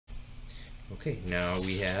Okay, now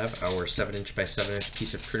we have our 7" by 7"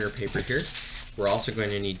 piece of printer paper here. We're also going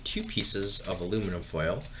to need 2 pieces of aluminum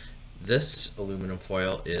foil. This aluminum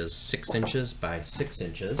foil is 6" by 6",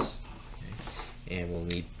 okay, and we'll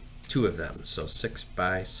need 2 of them, so 6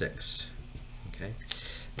 by 6. Okay,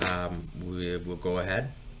 we'll go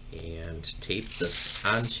ahead and tape this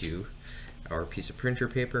onto our piece of printer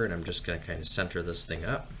paper, and I'm just going to kind of center this thing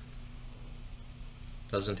up.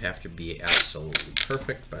 Doesn't have to be absolutely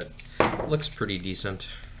perfect, but it looks pretty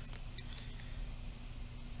decent.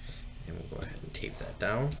 And we'll go ahead and tape that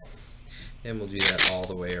down. And we'll do that all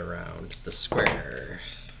the way around the square.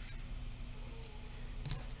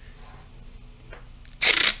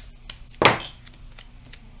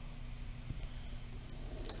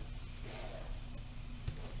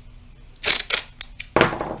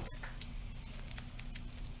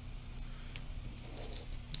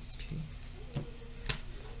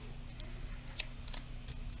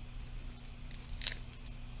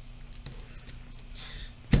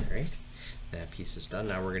 That piece is done.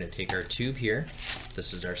 Now we're going to take our tube here.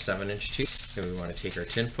 This is our 7" tube, and we want to take our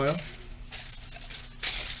tin foil,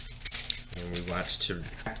 and we want to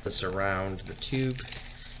wrap this around the tube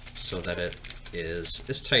so that it is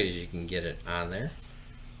as tight as you can get it on there.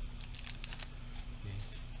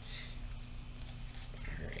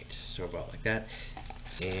 Alright, so about like that.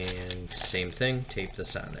 And same thing, tape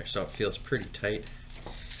this on there so it feels pretty tight.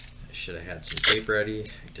 I should have had some tape ready.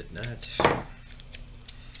 I did not.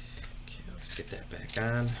 Let's get that back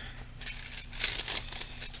on.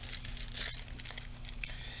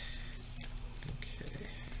 Okay,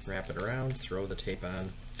 wrap it around, throw the tape on,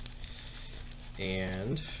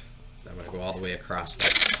 and I'm going to go all the way across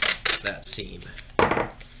that seam.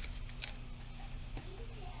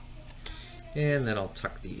 And then I'll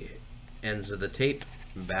tuck the ends of the tape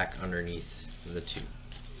back underneath the tube.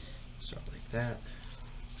 So like that,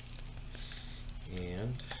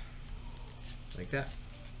 and like that.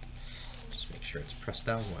 Make sure it's pressed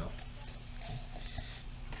down well.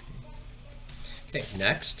 Okay,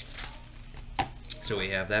 next, so we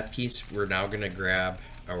have that piece. We're now going to grab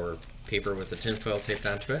our paper with the tin foil taped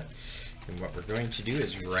onto it, and what we're going to do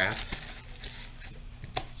is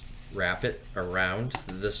wrap it around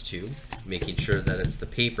this tube, making sure that it's the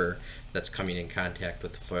paper that's coming in contact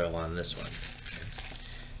with the foil on this one. Okay.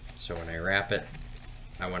 So when I wrap it,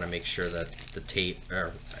 I want to make sure that the tape,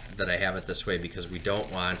 or that I have it this way, because we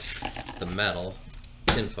don't want the metal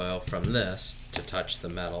tinfoil from this to touch the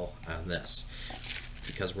metal on this.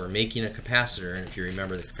 Because we're making a capacitor, and if you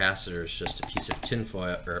remember, the capacitor is just a piece of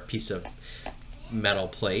tinfoil, or a piece of metal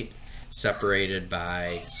plate separated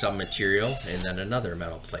by some material and then another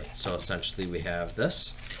metal plate. So essentially we have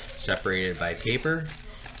this separated by paper,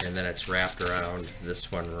 and then it's wrapped around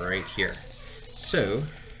this one right here. So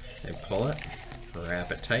I pull it,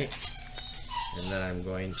 wrap it tight, and then I'm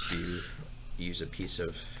going to use a piece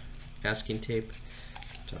of masking tape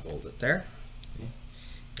to hold it there. Okay.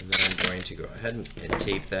 And then I'm going to go ahead and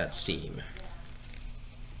tape that seam.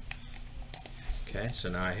 Okay, so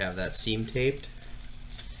now I have that seam taped,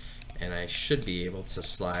 and I should be able to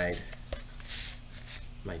slide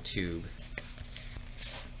my tube.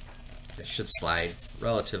 It should slide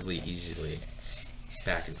relatively easily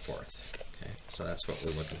back and forth. Okay, so that's what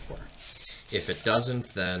we're looking for. If it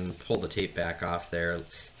doesn't, then pull the tape back off there,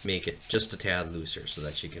 make it just a tad looser so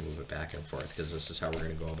that you can move it back and forth, because this is how we're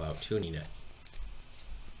going to go about tuning it.